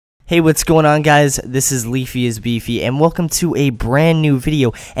Hey, what's going on, guys? This is Leafy is Beefy, and welcome to a brand new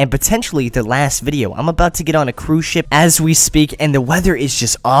video, and potentially the last video. I'm about to get on a cruise ship as we speak, and the weather is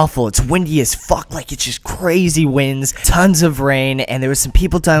just awful. It's windy as fuck, like it's just crazy winds, tons of rain, and there was some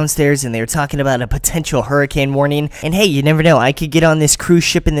people downstairs, and they were talking about a potential hurricane warning. And hey, you never know, I could get on this cruise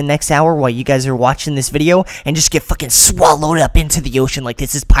ship in the next hour while you guys are watching this video, and just get fucking swallowed up into the ocean like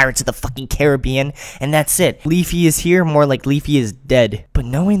this is Pirates of the fucking Caribbean, and that's it. Leafy is here, more like Leafy is dead. But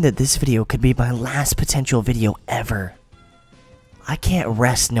knowing that this video could be my last potential video ever, I can't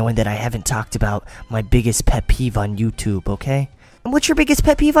rest knowing that I haven't talked about my biggest pet peeve on YouTube, okay? And what's your biggest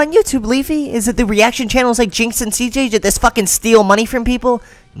pet peeve on YouTube, Leafy? Is it the reaction channels like Jinx and CJ that just fucking steal money from people?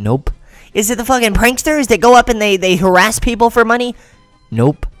 Nope. Is it the fucking pranksters that go up and they harass people for money?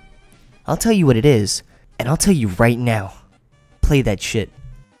 Nope. I'll tell you what it is, and I'll tell you right now. Play that shit.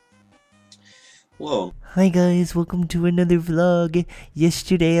 Whoa. Hi guys, welcome to another vlog.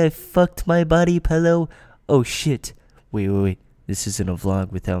 Yesterday I fucked my body pillow. Oh shit. Wait. This isn't a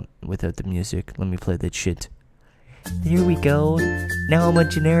vlog without the music. Let me play that shit. There we go. Now I'm a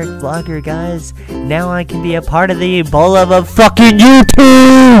generic vlogger, guys. Now I can be a part of the Ebola of fucking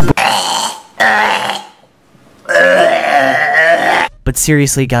YouTube! But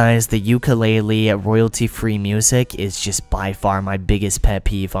seriously, guys, the ukulele royalty-free music is just by far my biggest pet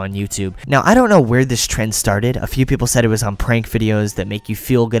peeve on YouTube. Now, I don't know where this trend started. A few people said it was on prank videos that make you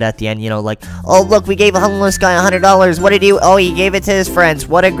feel good at the end, you know, like, oh, look, we gave a homeless guy $100. What did he? Oh, he gave it to his friends.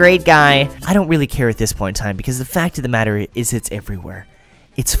 What a great guy. I don't really care at this point in time because the fact of the matter is it's everywhere.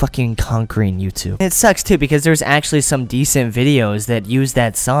 It's fucking conquering YouTube. And it sucks too because there's actually some decent videos that use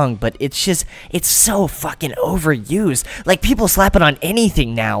that song, but it's just, it's so fucking overused. Like, people slap it on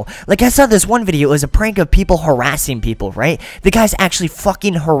anything now. Like, I saw this one video, it was a prank of people harassing people, right? The guy's actually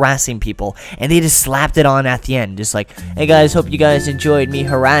fucking harassing people, and they just slapped it on at the end. Just like, hey guys, hope you guys enjoyed me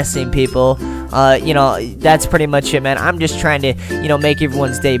harassing people. You know, that's pretty much it, man. I'm just trying to, you know, make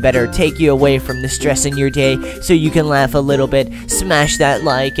everyone's day better, take you away from the stress in your day so you can laugh a little bit. Smash that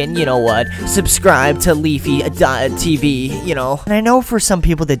like, and you know what, subscribe to Leafy TV, you know. And I know for some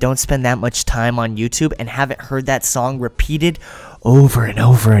people that don't spend that much time on YouTube and haven't heard that song repeated over and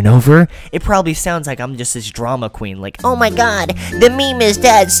over and over, it probably sounds like I'm just this drama queen, like, oh my god, the meme is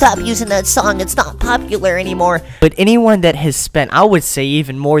dead, stop using that song, it's not popular anymore. But anyone that has spent, I would say,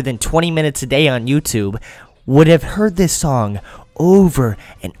 even more than 20 minutes a day on YouTube would have heard this song over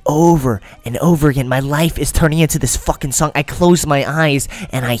and over and over again. My life is turning into this fucking song. I close my eyes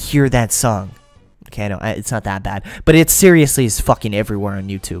and I hear that song. Okay, I know, it's not that bad, but it seriously is fucking everywhere on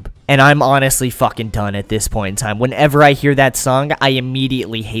YouTube. And I'm honestly fucking done at this point in time. Whenever I hear that song, I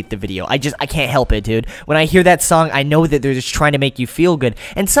immediately hate the video. I can't help it, dude. When I hear that song, I know that they're just trying to make you feel good.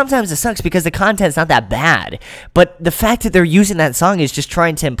 And sometimes it sucks because the content's not that bad. But the fact that they're using that song is just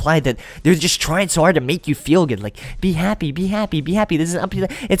trying to imply that they're just trying so hard to make you feel good. Like, be happy, be happy, be happy. This is up to,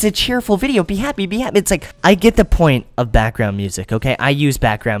 it's a cheerful video. Be happy, be happy. It's like, I get the point of background music, okay? I use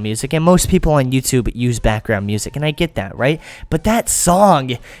background music, and most people on YouTube use background music, and I get that, right? But that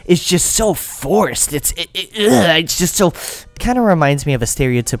song is just so forced. It's just so, kind of reminds me of a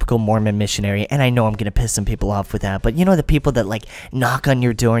stereotypical Mormon missionary, and I know I'm gonna piss some people off with that, but you know the people that like knock on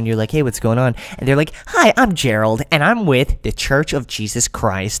your door and you're like, hey, what's going on? And they're like, hi, I'm Gerald, and I'm with the Church of Jesus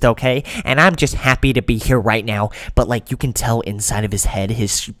Christ, okay? And I'm just happy to be here right now, but like you can tell inside of his head,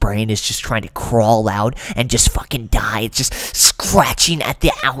 his brain is just trying to crawl out and just fucking die. It's just scratching at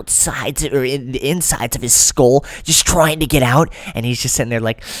the outsides or in the insides of his skull, just trying to get out, and he's just sitting there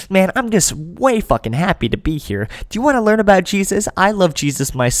like, man, I'm just way fucking happy to be here. Do you want to learn about Jesus? I love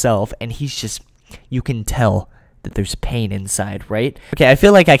Jesus myself. And he's just, you can tell that there's pain inside, right? Okay, I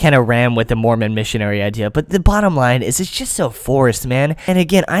feel like I kind of ran with the Mormon missionary idea, but the bottom line is it's just so forced, man. And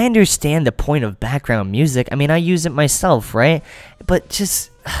again, I understand the point of background music. I mean, I use it myself, right? But just,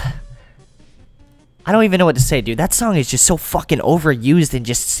 I don't even know what to say, dude. That song is just so fucking overused and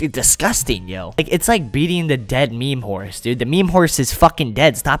just disgusting, yo. Like, it's like beating the dead meme horse, dude. The meme horse is fucking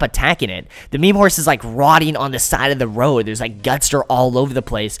dead. Stop attacking it. The meme horse is like rotting on the side of the road. There's like guts are all over the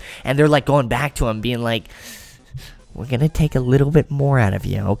place. And they're like going back to him being like, we're gonna take a little bit more out of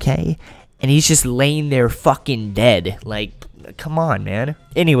you, okay? And he's just laying there fucking dead. Like, come on, man.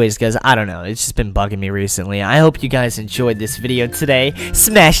 Anyways, guys, I don't know. It's just been bugging me recently. I hope you guys enjoyed this video today.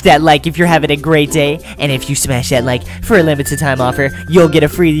 Smash that like if you're having a great day. And if you smash that like for a limited time offer, you'll get a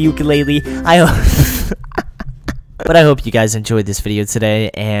free ukulele. But I hope you guys enjoyed this video today.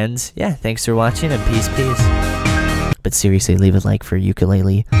 And yeah, thanks for watching and peace. But seriously, leave a like for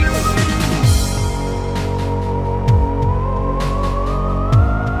ukulele.